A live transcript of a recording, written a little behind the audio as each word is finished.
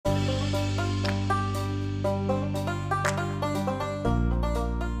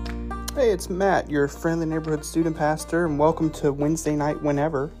Hey, it's Matt, your friendly neighborhood student pastor, and welcome to Wednesday Night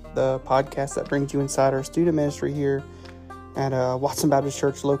Whenever, the podcast that brings you inside our student ministry here at Watson Baptist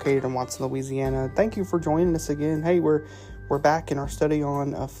Church located in Watson, Louisiana. Thank you for joining us again. Hey, we're back in our study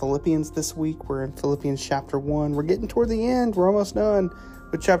on Philippians this week. We're in Philippians chapter 1. We're getting toward the end. We're almost done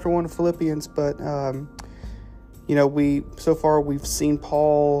with chapter 1 of Philippians, but we've seen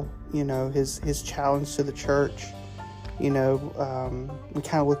Paul, his challenge to the church. We kind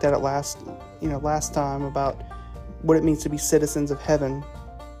of looked at it last time about what it means to be citizens of heaven.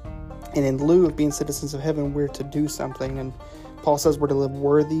 And in lieu of being citizens of heaven, we're to do something. And Paul says we're to live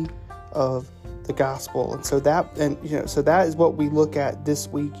worthy of the gospel. And so that is what we look at this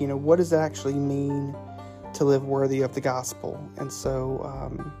week. What does it actually mean to live worthy of the gospel? And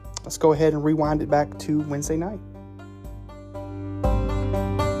so let's go ahead and rewind it back to Wednesday night.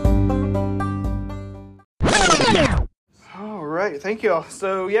 Right, thank you all.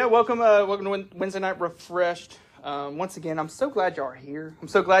 So welcome to Wednesday Night Refreshed. Once again, I'm so glad y'all are here. I'm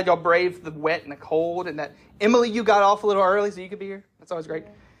so glad y'all braved the wet and the cold, and that Emily, you got off a little early so you could be here. That's always great.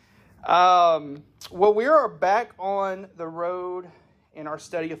 We are back on the road in our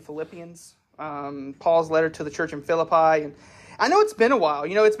study of Philippians, Paul's letter to the church in Philippi, and I know it's been a while.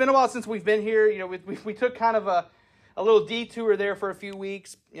 It's been a while since we've been here. We took kind of a little detour there for a few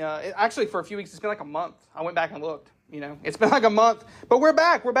weeks. Actually, for a few weeks, it's been like a month. I went back and looked. It's been like a month, but we're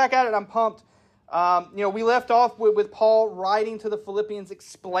back. We're back at it. I'm pumped. We left off with Paul writing to the Philippians,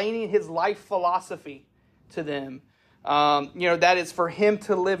 explaining his life philosophy to them. That is for him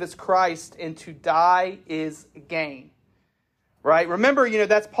to live as Christ and to die is gain. Right? Remember,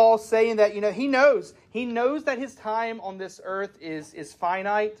 that's Paul saying that, he knows that his time on this earth is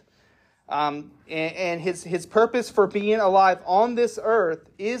finite. And his purpose for being alive on this earth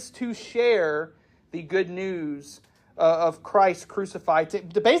is to share the good news of Christ crucified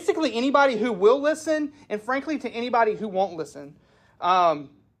to basically anybody who will listen, and frankly to anybody who won't listen.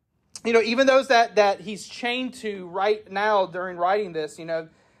 Even those that he's chained to right now during writing this, they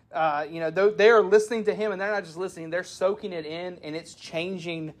are listening to him, and they're not just listening; they're soaking it in, and it's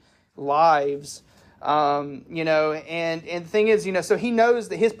changing lives. And the thing is, so he knows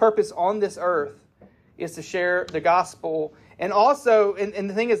that his purpose on this earth is to share the gospel, and also, and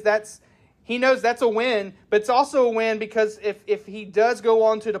the thing is he knows that's a win, but it's also a win because if he does go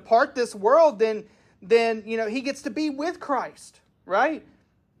on to depart this world, then he gets to be with Christ, right?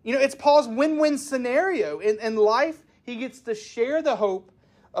 It's Paul's win-win scenario. In life, he gets to share the hope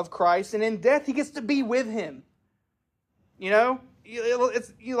of Christ, and in death, he gets to be with him.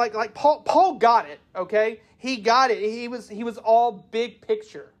 It's like Paul got it, okay? He got it. He was all big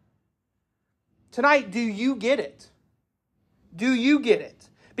picture. Tonight, do you get it? Do you get it?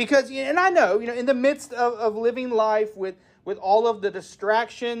 Because, and I know, in the midst of living life with all of the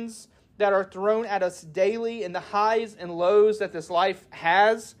distractions that are thrown at us daily and the highs and lows that this life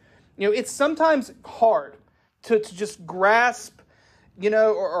has, it's sometimes hard to just grasp,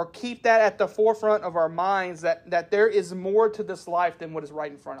 or keep that at the forefront of our minds that there is more to this life than what is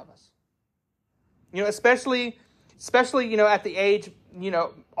right in front of us. Especially, at the age,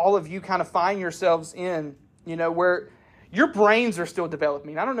 all of you kind of find yourselves in, where your brains are still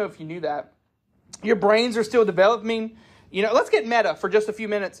developing. I don't know if you knew that. Your brains are still developing. Let's get meta for just a few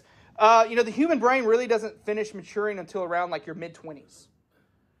minutes. The human brain really doesn't finish maturing until around like your mid-20s.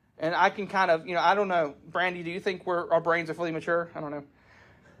 And I can kind of, I don't know. Brandy, do you think our brains are fully mature? I don't know.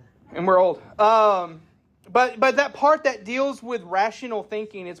 And we're old. But that part that deals with rational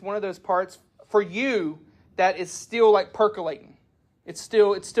thinking is one of those parts for you that is still like percolating. It's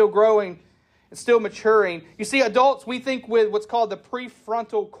still growing. It's still maturing. You see, adults, we think with what's called the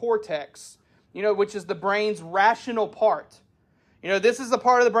prefrontal cortex, which is the brain's rational part. This is the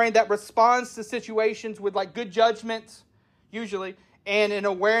part of the brain that responds to situations with like good judgment, usually, and an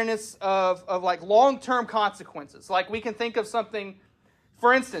awareness of like long-term consequences. Like we can think of something,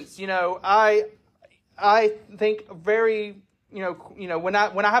 for instance, I think very, when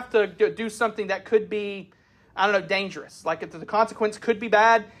I have to do something that could be, dangerous. Like if the consequence could be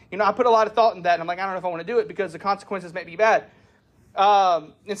bad, I put a lot of thought in that. And I'm like, I don't know if I want to do it because the consequences may be bad.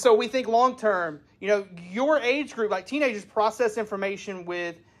 And so we think long term. Your age group, like teenagers, process information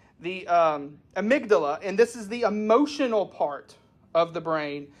with the amygdala, and this is the emotional part of the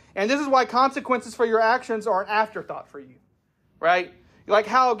brain. And this is why consequences for your actions are an afterthought for you, right? Like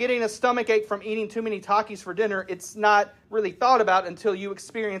how getting a stomach ache from eating too many Takis for dinner, it's not really thought about until you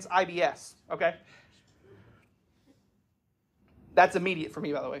experience IBS, okay? That's immediate for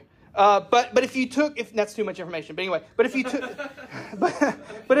me, by the way. But if that's too much information, but anyway, but if you took,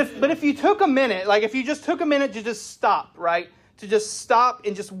 but if you took a minute, like if you just took a minute to just stop, right, to just stop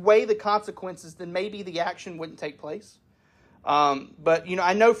and just weigh the consequences, then maybe the action wouldn't take place. But,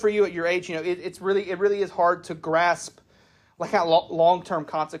 I know for you at your age, it really is hard to grasp like how long-term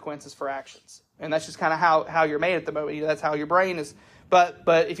consequences for actions. And that's just kind of how you're made at the moment. That's how your brain is. But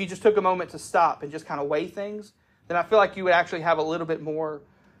if you just took a moment to stop and just kind of weigh things, then I feel like you would actually have a little bit more,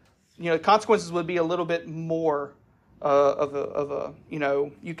 consequences would be a little bit more of a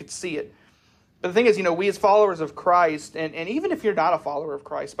you could see it. But the thing is, we as followers of Christ, and even if you're not a follower of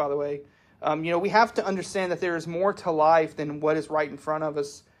Christ, by the way, we have to understand that there is more to life than what is right in front of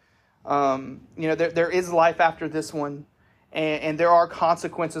us. There is life after this one, and there are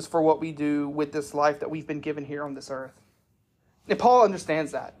consequences for what we do with this life that we've been given here on this earth. And Paul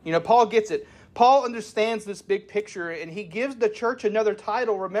understands that. Paul gets it. Paul understands this big picture, and he gives the church another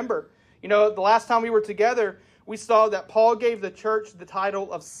title. Remember, the last time we were together, we saw that Paul gave the church the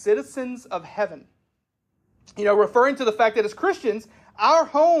title of citizens of heaven. Referring to the fact that as Christians, our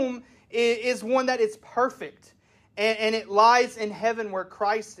home is one that is perfect, and it lies in heaven where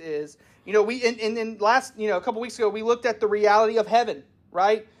Christ is. A couple weeks ago, we looked at the reality of heaven,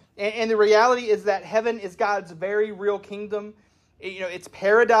 right? And the reality is that heaven is God's very real kingdom. It's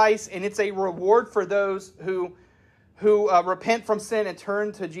paradise, and it's a reward for those who repent from sin and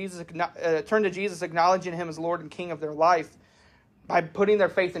turn to Jesus, acknowledging Him as Lord and King of their life by putting their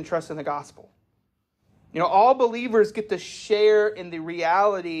faith and trust in the gospel. All believers get to share in the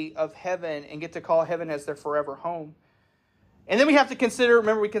reality of heaven and get to call heaven as their forever home. And then we have to consider,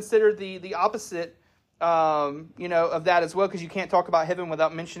 we considered the opposite, of that as well, because you can't talk about heaven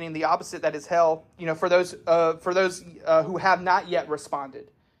without mentioning the opposite, that is hell. For those who have not yet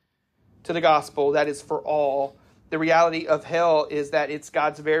responded to the gospel, that is for all. The reality of hell is that it's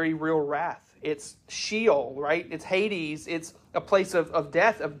God's very real wrath. It's Sheol, right? It's Hades. It's a place of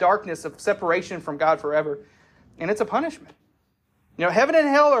death, of darkness, of separation from God forever. And it's a punishment. Heaven and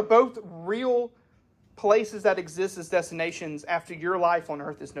hell are both real places that exist as destinations after your life on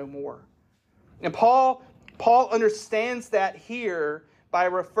earth is no more. And Paul understands that here by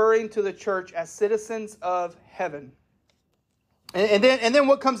referring to the church as citizens of heaven. And then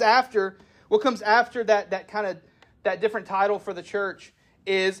what comes after that different title for the church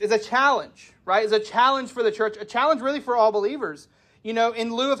is a challenge, right? Is a challenge for the church, a challenge really for all believers.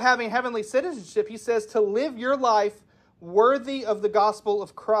 In lieu of having heavenly citizenship, he says to live your life worthy of the gospel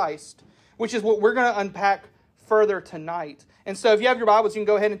of Christ, which is what we're going to unpack further tonight. And so if you have your Bibles, you can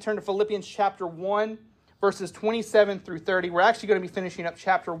go ahead and turn to Philippians chapter 1, verses 27 through 30. We're actually going to be finishing up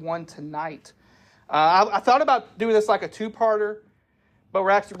chapter 1 tonight. I thought about doing this like a two-parter, but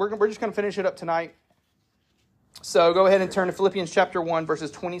we're just going to finish it up tonight. So go ahead and turn to Philippians chapter 1, verses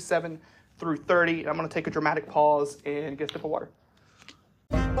 27 through 30. I'm going to take a dramatic pause and get a sip of water.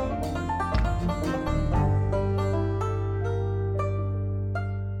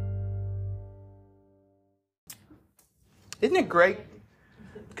 Isn't it great?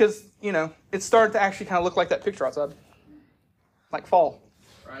 Because, it's starting to actually kind of look like that picture outside. Like fall.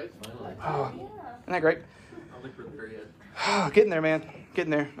 Right? Oh, isn't that great? Getting there, man. Getting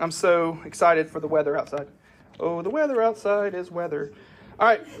there. I'm so excited for the weather outside. Oh, the weather outside is weather. All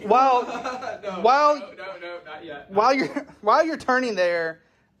right. Not yet. While you're turning there,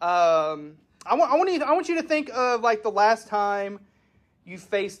 I want you to think of like the last time you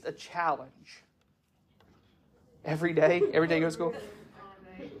faced a challenge. Every day you go to school.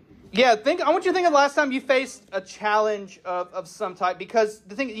 Yeah, I want you to think of the last time you faced a challenge of some type, because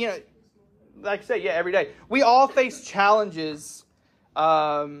the thing, like I said, every day we all face challenges,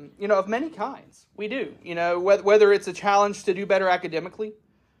 of many kinds. We do, whether it's a challenge to do better academically,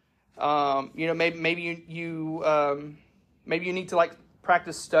 maybe you need to like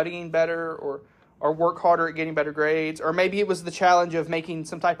practice studying better or work harder at getting better grades, or maybe it was the challenge of making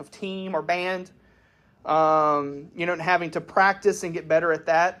some type of team or band. And having to practice and get better at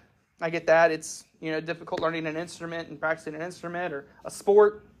that. I get that. It's, difficult learning an instrument and practicing an instrument or a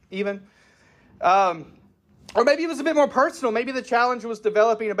sport even. Or maybe it was a bit more personal. Maybe the challenge was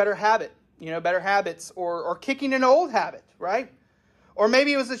developing a better habit, better habits or kicking an old habit, right? Or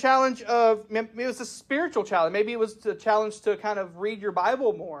maybe it was maybe it was a spiritual challenge. Maybe it was the challenge to kind of read your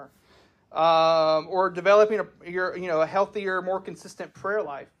Bible more, or developing a healthier, more consistent prayer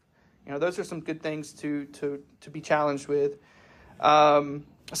life. Those are some good things to be challenged with.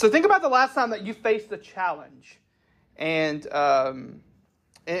 So think about the last time that you faced a challenge, and now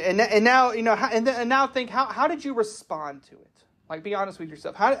now think how did you respond to it? Like, be honest with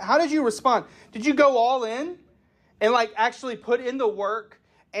yourself. How did you respond? Did you go all in and like actually put in the work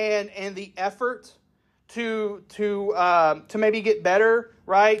and the effort to maybe get better,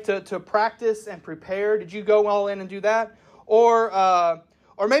 right? To practice and prepare. Did you go all in and do that?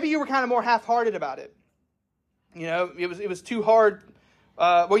 or maybe you were kind of more half-hearted about it. You know, it was too hard.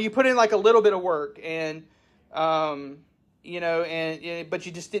 Well, you put in like a little bit of work, and you know, but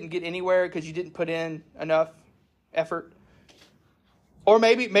you just didn't get anywhere because you didn't put in enough effort. Or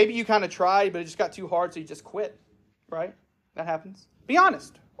maybe you kind of tried, but it just got too hard, so you just quit. Right? That happens. Be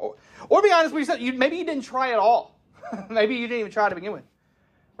honest, or be honest with yourself. Maybe you didn't try at all. Maybe you didn't even try to begin with.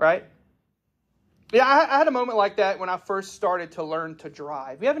 Right? Yeah, I had a moment like that when I first started to learn to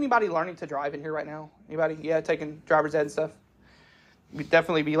drive. You have anybody learning to drive in here right now? Anybody? Yeah, taking driver's ed and stuff? We'd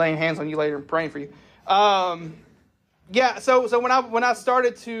definitely be laying hands on you later and praying for you. Yeah, so when I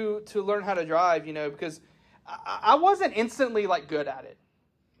started to learn how to drive, you know, because I wasn't instantly like good at it.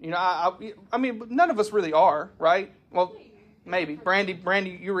 You know, I mean, none of us really are, right? Well, maybe. Brandy,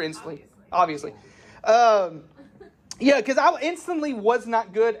 you were instantly, obviously. Yeah, because I instantly was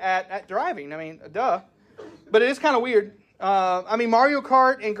not good at driving. I mean, duh. But it is kind of weird. I mean, Mario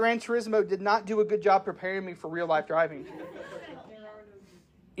Kart and Gran Turismo did not do a good job preparing me for real life driving.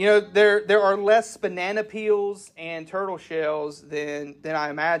 You know, there are less banana peels and turtle shells than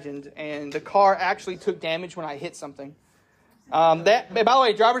I imagined, and the car actually took damage when I hit something. By the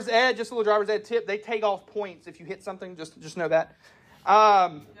way, driver's ed, just a little driver's ed tip: they take off points if you hit something. Just know that.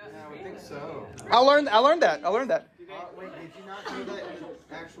 I would think so. I learned that. Wait, did you not do that in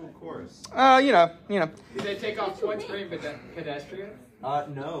the actual course? You know. Do they take off points for being pedestrian?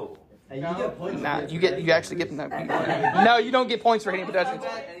 No. Hey, you get points. Nah, you actually get no, you don't get points for hitting pedestrians.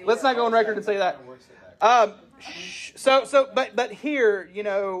 Let's not go on record and say that. But here, you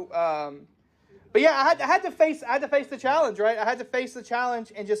know, but yeah, I had to face the challenge, right? I had to face the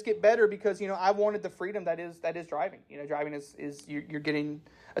challenge and just get better because, you know, I wanted the freedom that is driving. You know, driving is you're getting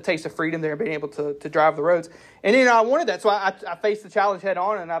a taste of freedom there, being able to drive the roads. And, you know, I wanted that. So I faced the challenge head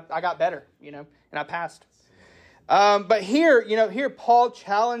on, and I got better, you know, and I passed. But here Paul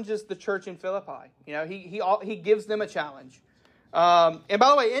challenges the church in Philippi. You know, he gives them a challenge. And by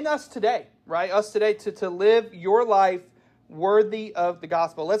the way, in us today, right? Us today to live your life worthy of the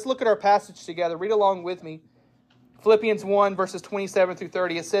gospel. Let's look at our passage together. Read along with me. Philippians 1, verses 27 through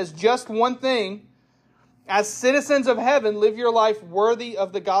 30. It says, "Just one thing, as citizens of heaven, live your life worthy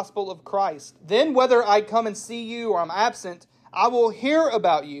of the gospel of Christ. Then whether I come and see you or I'm absent, I will hear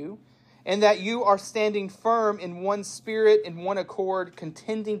about you, and that you are standing firm in one spirit, in one accord,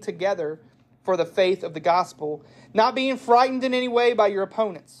 contending together for the faith of the gospel, not being frightened in any way by your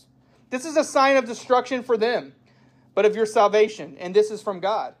opponents. This is a sign of destruction for them, but of your salvation, and this is from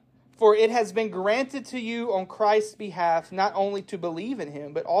God. For it has been granted to you on Christ's behalf not only to believe in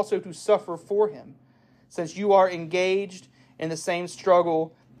him, but also to suffer for him, since you are engaged in the same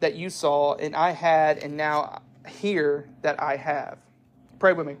struggle that you saw, and I had, and now hear that I have."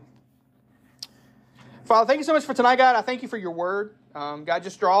 Pray with me. Father, thank you so much for tonight, God. I thank you for your word. God,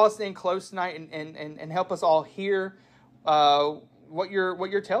 just draw us in close tonight and help us all hear what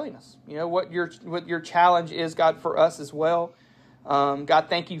you're telling us. You know, what your challenge is, God, for us as well. God,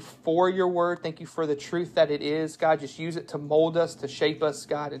 thank you for your word. Thank you for the truth that it is. God, just use it to mold us, to shape us,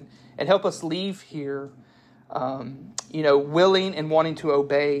 God, and help us leave here, you know, willing and wanting to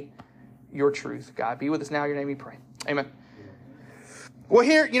obey your truth. God, be with us now. In your name we pray. Amen. Well,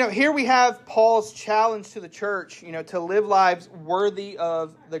 here we have Paul's challenge to the church, you know, to live lives worthy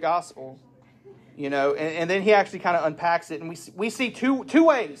of the gospel, you know, and then he actually kind of unpacks it, and we see two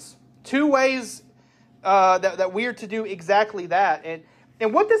ways that we are to do exactly that,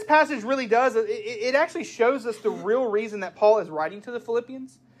 and what this passage really does, it actually shows us the real reason that Paul is writing to the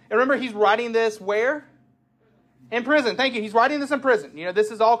Philippians. And remember, he's writing this where? In prison. Thank you. He's writing this in prison. You know,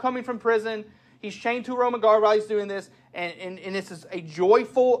 this is all coming from prison. He's chained to a Roman guard while he's doing this. And this is a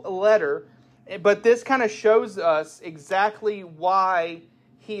joyful letter. But this kind of shows us exactly why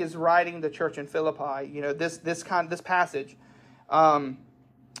he is writing the church in Philippi. You know, this passage. And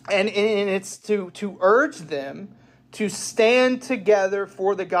it's to urge them to stand together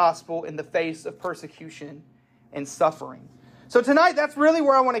for the gospel in the face of persecution and suffering. So tonight, that's really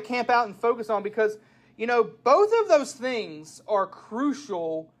where I want to camp out and focus on, because, you know, both of those things are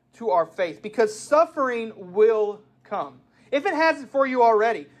crucial to our faith, because suffering will come. If it hasn't for you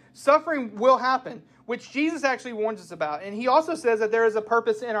already, suffering will happen, which Jesus actually warns us about. And he also says that there is a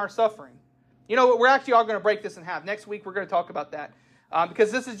purpose in our suffering. You know, we're actually all going to break this in half. Next week, we're going to talk about that.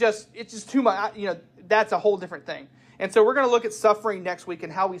 Because it's just too much. You know, that's a whole different thing. And so we're going to look at suffering next week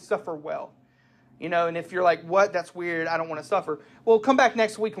and how we suffer well. You know, and if you're like, what? That's weird. I don't want to suffer. Well, come back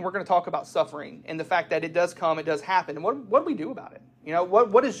next week and we're going to talk about suffering and the fact that it does come, it does happen. And what do we do about it? You know,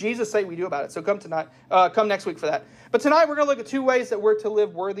 what does Jesus say we do about it? So come next week for that. But tonight we're going to look at two ways that we're to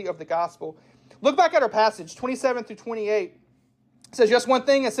live worthy of the gospel. Look back at our passage, 27 through 28. It says, just one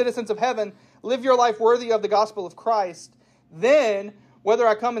thing, as citizens of heaven, live your life worthy of the gospel of Christ. Then, whether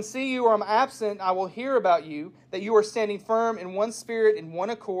I come and see you or I'm absent, I will hear about you, that you are standing firm in one spirit, in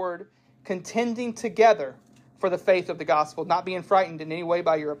one accord, contending together for the faith of the gospel, not being frightened in any way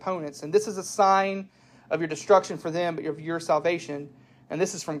by your opponents. And this is a sign of your destruction for them, but of your salvation. And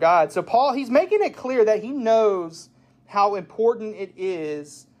this is from God. So Paul, he's making it clear that he knows how important it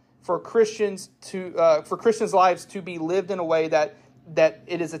is for Christians for Christians' lives to be lived in a way that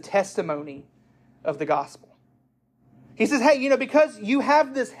it is a testimony of the gospel. He says, hey, because you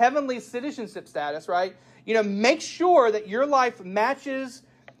have this heavenly citizenship status, right? Make sure that your life matches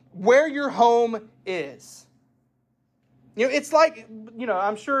where your home is. It's like,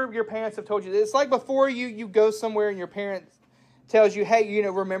 I'm sure your parents have told you this. It's like before you go somewhere and your parent tells you, hey,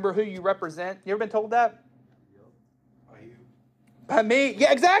 remember who you represent. You ever been told that? By me?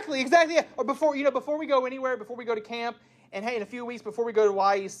 Yeah, exactly. Yeah. Or before we go anywhere, before we go to camp, and hey, in a few weeks before we go to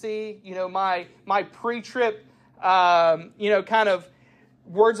YEC, my pre-trip, kind of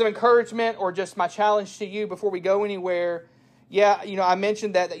words of encouragement or just my challenge to you before we go anywhere. Yeah, I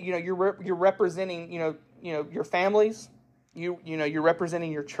mentioned that you're representing, your families, you're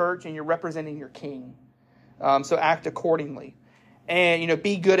representing your church and you're representing your king. So act accordingly, and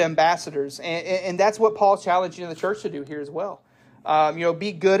be good ambassadors, and that's what Paul's challenging the church to do here as well.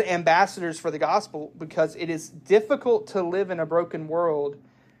 Be good ambassadors for the gospel, because it is difficult to live in a broken world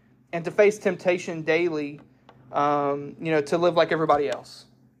and to face temptation daily, to live like everybody else.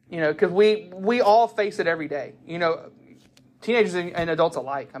 Because we all face it every day. Teenagers and adults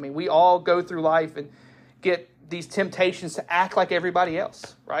alike. I mean, we all go through life and get these temptations to act like everybody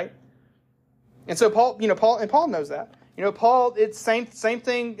else, right? And so Paul knows that. Paul, it's same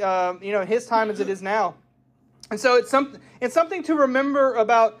thing, in his time as it is now. And so it's something to remember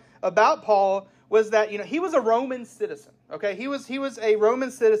about Paul was that, he was a Roman citizen. Okay, he was a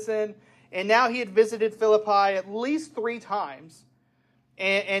Roman citizen, and now he had visited Philippi at least 3 times,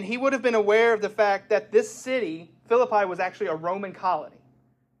 and he would have been aware of the fact that this city, Philippi, was actually a Roman colony,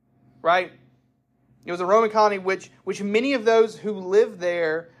 right? It was a Roman colony, which many of those who lived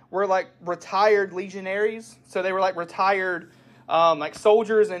there were like retired legionaries, so they were like retired like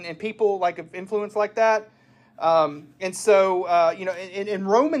soldiers and people like of influence like that. And so, in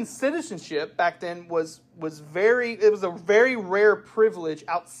Roman citizenship back then was a very rare privilege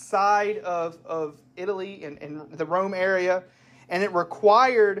outside of Italy and the Rome area. And it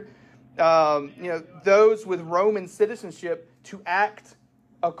required, those with Roman citizenship to act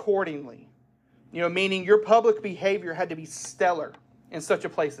accordingly. Meaning your public behavior had to be stellar in such a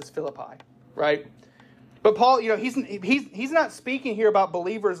place as Philippi, right? But Paul, he's not speaking here about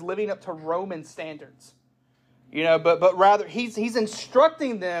believers living up to Roman standards. But rather he's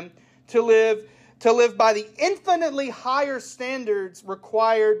instructing them to live by the infinitely higher standards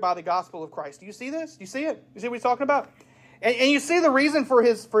required by the gospel of Christ. Do you see this? Do you see it? You see what he's talking about? And you see the reason for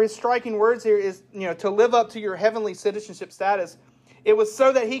his striking words here is, to live up to your heavenly citizenship status. It was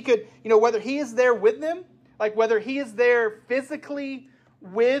so that he could, whether he is there with them, like whether he is there physically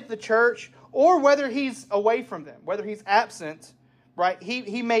with the church, or whether he's away from them, whether he's absent, right?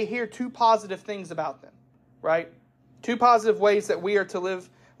 He may hear 2 positive things about them. Right? 2 positive ways that we are to live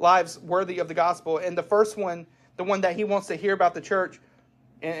lives worthy of the gospel. And the first one, the one that he wants to hear about the church,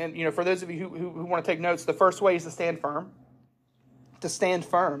 and for those of you who want to take notes, the first way is to stand firm. To stand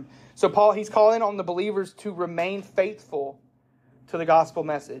firm. So Paul, he's calling on the believers to remain faithful to the gospel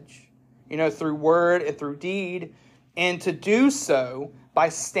message, through word and through deed, and to do so by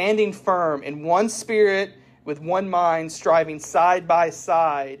standing firm in one spirit, with one mind, striving side by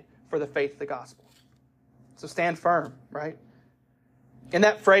side for the faith of the gospel. So stand firm, right? And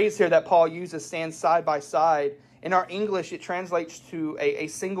that phrase here that Paul uses, stand side by side, in our English it translates to a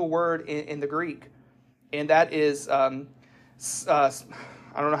single word in the Greek. And that is, I don't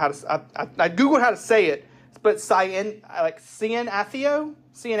know how to, I Googled how to say it, but cienatheo,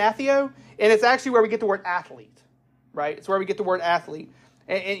 and it's actually where we get the word athlete, right? It's where we get the word athlete.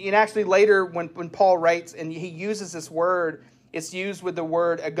 And actually later when Paul writes and he uses this word, it's used with the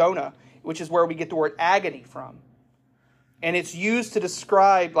word agona, which is where we get the word agony from. And it's used to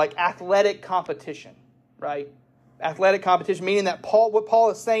describe like athletic competition, right? Athletic competition, meaning that what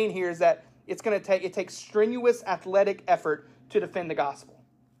Paul is saying here is that it takes strenuous athletic effort to defend the gospel.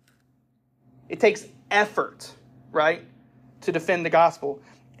 It takes effort, right, to defend the gospel.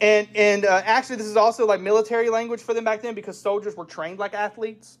 And actually this is also like military language for them back then, because soldiers were trained like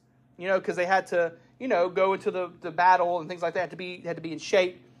athletes, because they had to, go into the battle and things like that, had to be in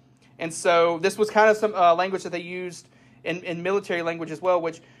shape. And so this was kind of some language that they used in military language as well,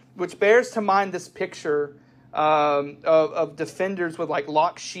 which which bears to mind this picture of defenders with like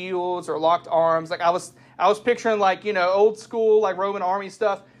locked shields or locked arms. Like I was picturing like, old school like Roman army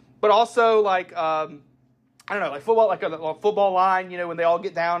stuff, but also like I don't know, like football, like a football line, when they all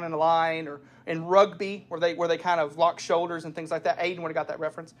get down in a line, or in rugby where they kind of lock shoulders and things like that. Aiden would have got that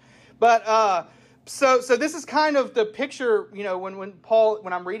reference. But so this is kind of the picture,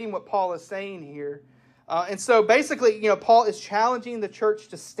 when I'm reading what Paul is saying here. And so basically, Paul is challenging the church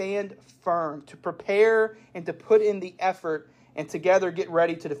to stand firm, to prepare and to put in the effort, and together get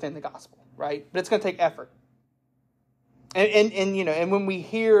ready to defend the gospel, right? But it's going to take effort. And when we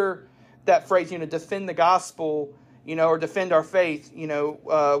hear that phrase, defend the gospel, or defend our faith,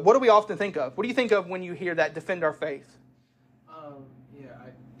 what do we often think of? What do you think of when you hear that, defend our faith?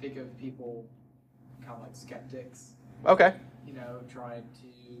 I think of people kind of like skeptics. Okay. Trying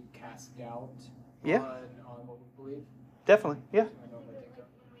to cast doubt on what we believe. Definitely, yeah. I know what I think of.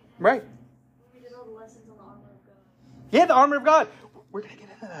 Right. We did all the lessons on the armor of God. Yeah, the armor of God. We're going to get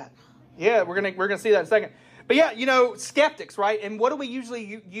into that. Yeah, we're gonna see that in a second. But yeah, skeptics, right? And what do we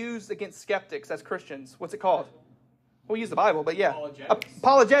usually use against skeptics as Christians? What's it called? We use the Bible, but yeah.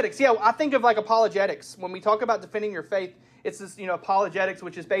 Apologetics. Yeah, I think of like apologetics. When we talk about defending your faith, it's this, apologetics,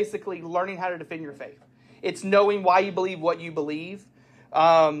 which is basically learning how to defend your faith. It's knowing why you believe what you believe.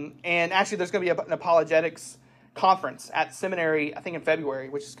 And actually, there's going to be an apologetics conference at seminary, I think in February,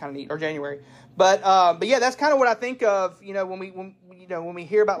 which is kind of neat, or January. But yeah, that's kind of what I think of, when we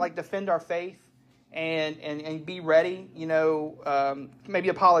hear about like defend our faith and be ready, maybe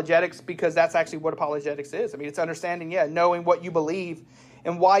apologetics, because that's actually what apologetics is. I mean, it's understanding, knowing what you believe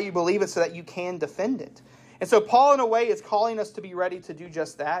and why you believe it so that you can defend it. And so Paul, in a way, is calling us to be ready to do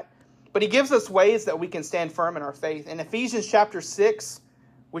just that. But he gives us ways that we can stand firm in our faith. In Ephesians chapter 6,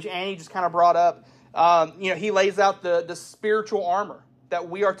 which Annie just kind of brought up, he lays out the spiritual armor that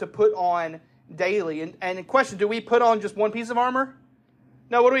we are to put on daily. And the question, do we put on just one piece of armor?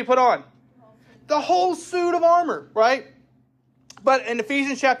 No, what do we put on? The whole suit of armor, right? But in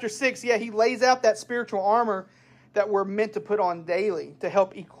Ephesians chapter 6, he lays out that spiritual armor that we're meant to put on daily to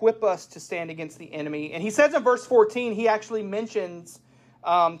help equip us to stand against the enemy. And he says in verse 14, he actually mentions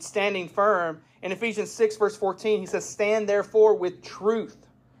standing firm. In Ephesians 6, verse 14, he says, stand therefore with truth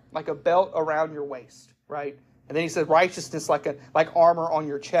like a belt around your waist, right? And then he says righteousness like armor on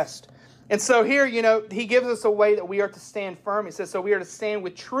your chest. And so here, he gives us a way that we are to stand firm. He says, so we are to stand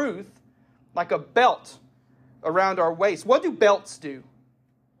with truth like a belt around our waist. What do belts do?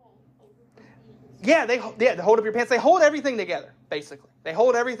 Yeah, they hold up your pants. They hold everything together, basically. They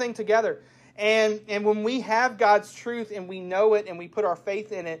hold everything together. And when we have God's truth and we know it and we put our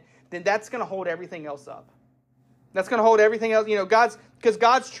faith in it, then that's going to hold everything else up. That's going to hold everything else. Because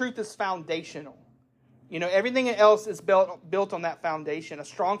God's truth is foundational. Everything else is built on that foundation. A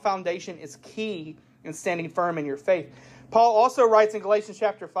strong foundation is key in standing firm in your faith. Paul also writes in Galatians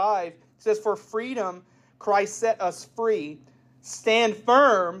chapter 5, says, for freedom Christ set us free. Stand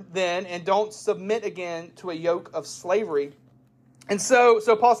firm then, and don't submit again to a yoke of slavery. And so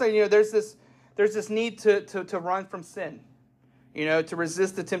Paul's saying, there's this need to run from sin, to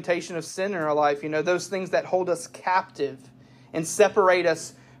resist the temptation of sin in our life, those things that hold us captive and separate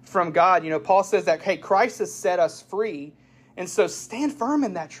us from God. Paul says that, hey, Christ has set us free, and so stand firm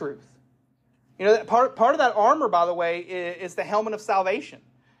in that truth. That part of that armor, by the way, is the helmet of salvation.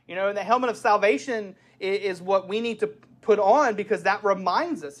 And the helmet of salvation is what we need to put on, because that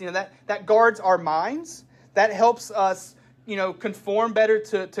reminds us, that guards our minds, that helps us, conform better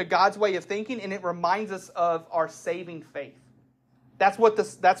to God's way of thinking, and it reminds us of our saving faith. That's what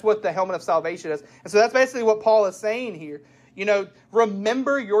the helmet of salvation is. And so that's basically what Paul is saying here.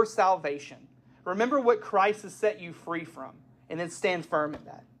 Remember your salvation. Remember what Christ has set you free from, and then stand firm in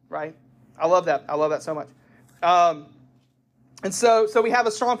that, right? I love that. I love that so much. And so we have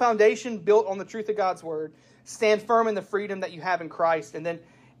a strong foundation built on the truth of God's word. Stand firm in the freedom that you have in Christ, and then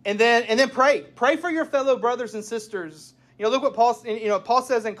pray. Pray for your fellow brothers and sisters. Look what Paul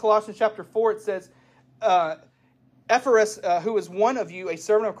says in Colossians chapter 4. It says, Ephorus, who is one of you, a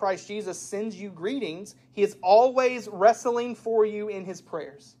servant of Christ Jesus, sends you greetings. He is always wrestling for you in his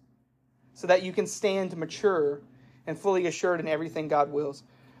prayers, so that you can stand mature and fully assured in everything God wills.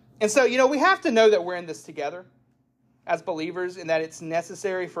 And so, we have to know that we're in this together as believers, and that it's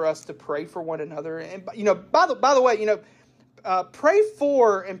necessary for us to pray for one another. And by the way, pray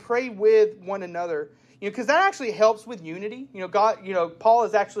for and pray with one another, because that actually helps with unity. Paul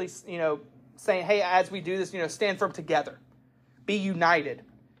is actually saying, hey, as we do this, stand firm together, be united,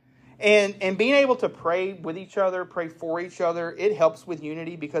 and being able to pray with each other, pray for each other. It helps with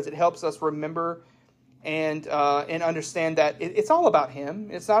unity, because it helps us remember and understand that it's all about him.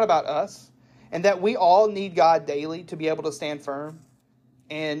 It's not about us, and that we all need God daily to be able to stand firm.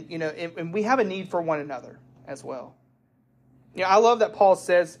 And, and we have a need for one another as well. I love that Paul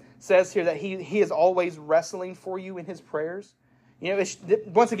says here that he is always wrestling for you in his prayers.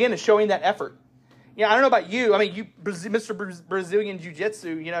 Once again, it's showing that effort. I don't know about you. I mean, you, Mr. Brazilian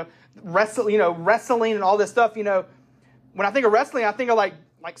Jiu-Jitsu, wrestling and all this stuff. When I think of wrestling, I think of like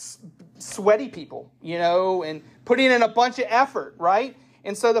sweaty people, and putting in a bunch of effort, right?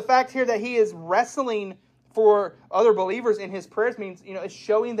 And so the fact here that he is wrestling for other believers in his prayers means, it's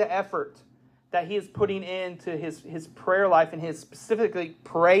showing the effort that he is putting into his prayer life, and his specifically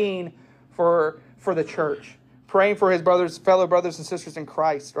praying for the church, praying for his fellow brothers and sisters in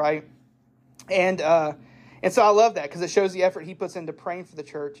Christ, right? And so I love that because it shows the effort he puts into praying for the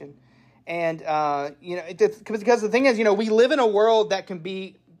church, because the thing is, we live in a world that can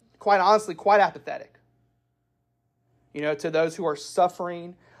be, quite honestly, quite apathetic, to those who are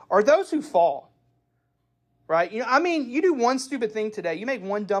suffering or those who fall. Right? You do one stupid thing today, you make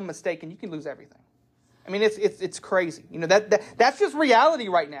one dumb mistake, and you can lose everything. It's crazy. That's just reality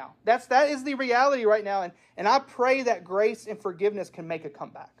right now. That is the reality right now. And I pray that grace and forgiveness can make a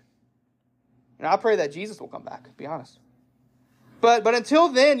comeback. And I pray that Jesus will come back, to be honest. But until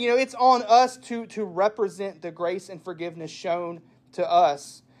then, it's on us to represent the grace and forgiveness shown to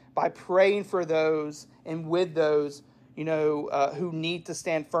us by praying for those and with those, who need to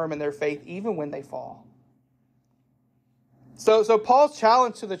stand firm in their faith even when they fall. So Paul's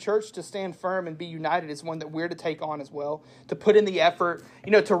challenge to the church to stand firm and be united is one that we're to take on as well, to put in the effort,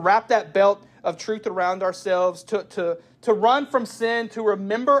 to wrap that belt of truth around ourselves, to run from sin, to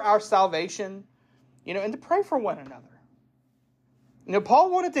remember our salvation, and to pray for one another. Paul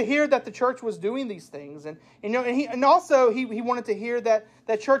wanted to hear that the church was doing these things, and also he wanted to hear that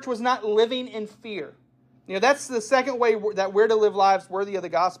church was not living in fear. That's the second way that we're to live lives worthy of the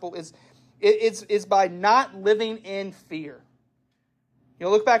gospel is by not living in fear.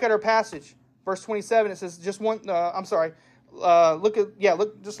 Look back at our passage, verse 27. It says, "Just one." Look at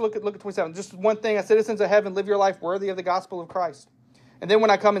 27. Just one thing, as citizens of heaven, live your life worthy of the gospel of Christ. And then when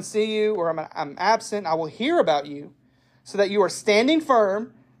I come and see you, or I'm absent, I will hear about you, so that you are standing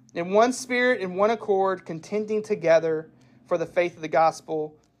firm in one spirit, in one accord, contending together for the faith of the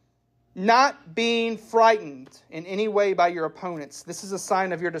gospel, not being frightened in any way by your opponents. This is a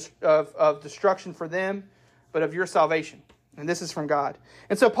sign of your of destruction for them, but of your salvation. And this is from God.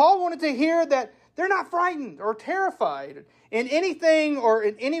 And so Paul wanted to hear that they're not frightened or terrified in anything or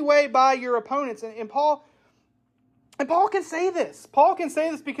in any way by your opponents. And Paul can say this. Paul can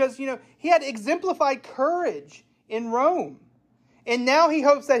say this because, he had exemplified courage in Rome. And now he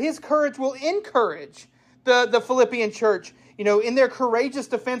hopes that his courage will encourage the Philippian church, in their courageous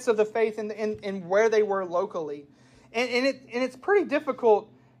defense of the faith and where they were locally. And it's pretty difficult,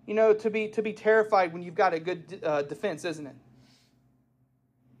 to be terrified when you've got a good defense, isn't it?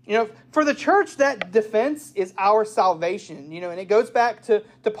 For the church, that defense is our salvation, and it goes back to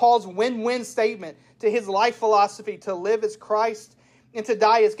Paul's win-win statement, to his life philosophy, to live as Christ and to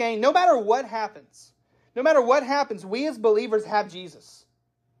die as gain. No matter what happens, we as believers have Jesus.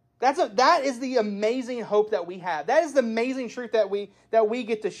 That is the amazing hope that we have. That is the amazing truth that we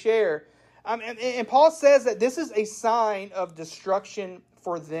get to share. And Paul says that this is a sign of destruction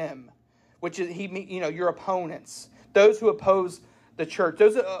for them, which is your opponents, those who oppose the church,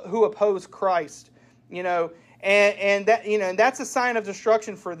 those who oppose Christ, and that's a sign of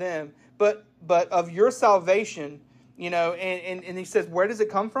destruction for them. But of your salvation, and he says, where does it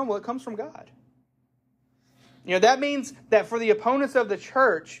come from? Well, it comes from God. That means that for the opponents of the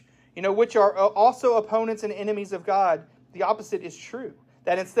church, which are also opponents and enemies of God, the opposite is true.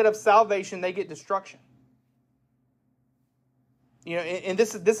 That instead of salvation, they get destruction. And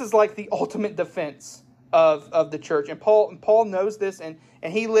this is like the ultimate defense of the church. And Paul knows this, and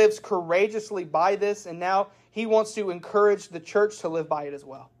he lives courageously by this, and now he wants to encourage the church to live by it as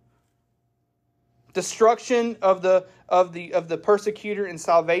well. Destruction of the persecutor and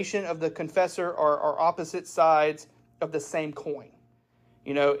salvation of the confessor are opposite sides of the same coin.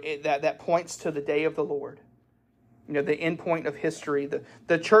 That points to the day of the Lord. The end point of history.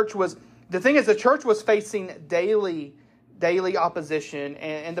 The church was facing daily opposition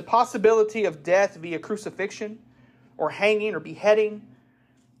and the possibility of death via crucifixion or hanging or beheading.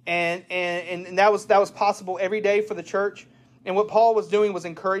 And that was possible every day for the church. And what Paul was doing was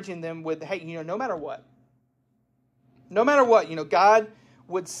encouraging them with, hey, no matter what, God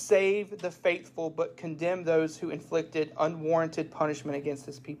would save the faithful but condemn those who inflicted unwarranted punishment against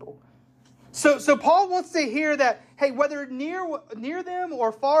his people. So Paul wants to hear that, hey, whether near them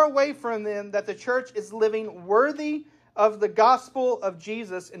or far away from them, that the church is living worthy of the gospel of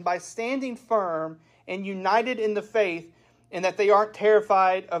Jesus, and by standing firm and united in the faith, and that they aren't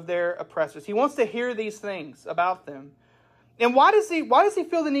terrified of their oppressors. He wants to hear these things about them. And why does he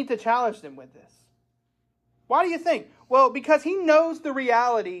feel the need to challenge them with this? Why do you think? Well, because he knows the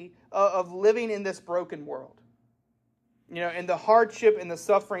reality of living in this broken world. And the hardship and the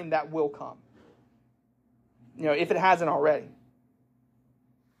suffering that will come. If it hasn't already.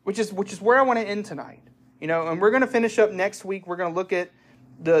 Which is where I want to end tonight. And we're going to finish up next week. We're going to look at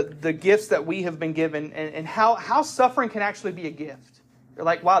the gifts that we have been given and how suffering can actually be a gift. You're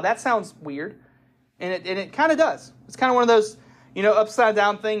like, wow, that sounds weird. And it kind of does. It's kind of one of those, upside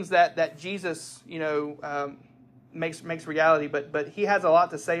down things that Jesus, makes reality. But he has a lot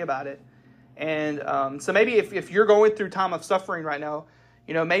to say about it. And so maybe if you're going through time of suffering right now,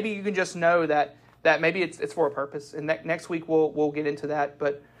 maybe you can just know that maybe it's for a purpose. And next week we'll get into that.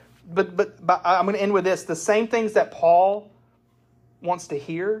 But I'm going to end with this. The same things that Paul wants to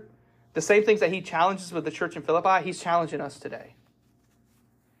hear, the same things that he challenges with the church in Philippi, he's challenging us today.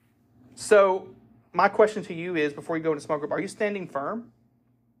 So my question to you is, before you go into small group, are you standing firm?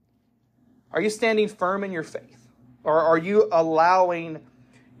 Are you standing firm in your faith? Or are you allowing,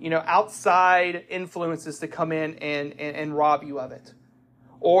 outside influences to come in and rob you of it?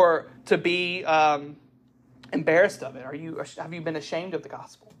 Or to be embarrassed of it? Have you been ashamed of the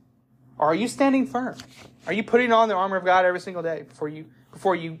gospel? Or are you standing firm? Are you putting on the armor of God every single day before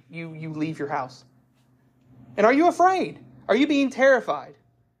you leave your house? And are you afraid? Are you being terrified?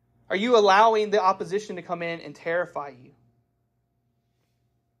 Are you allowing the opposition to come in and terrify you?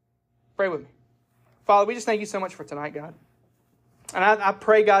 Pray with me. Father, we just thank you so much for tonight, God. And I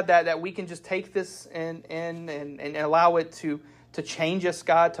pray, God, that we can just take this and allow it to change us,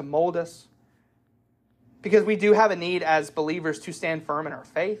 God, to mold us. Because we do have a need as believers to stand firm in our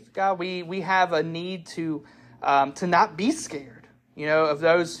faith, God. We have a need to not be scared, of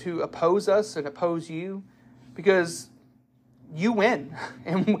those who oppose us and oppose you, because you win.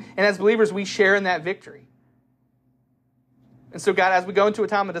 And as believers, we share in that victory. And so, God, as we go into a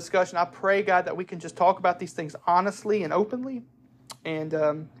time of discussion, I pray, God, that we can just talk about these things honestly and openly. And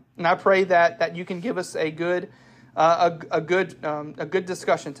I pray that you can give us a good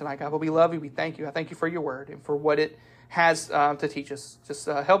discussion tonight, God. But we love you. We thank you. I thank you for your word and for what it has to teach us. Just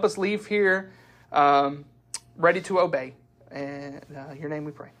help us leave here ready to obey. And in your name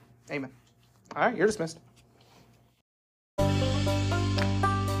we pray. Amen. All right, you're dismissed.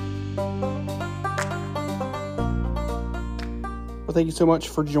 Well, thank you so much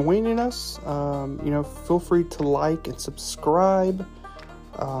for joining us. Feel free to like and subscribe,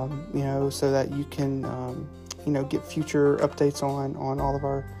 so that you can, get future updates on all of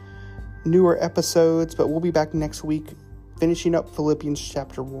our newer episodes. But we'll be back next week, finishing up Philippians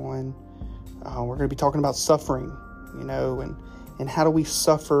chapter 1. We're going to be talking about suffering, and how do we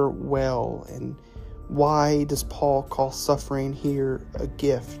suffer well, and why does Paul call suffering here a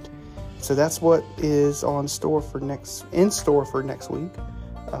gift? So that's what is in store for next week.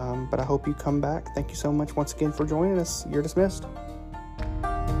 But I hope you come back. Thank you so much once again for joining us. You're dismissed.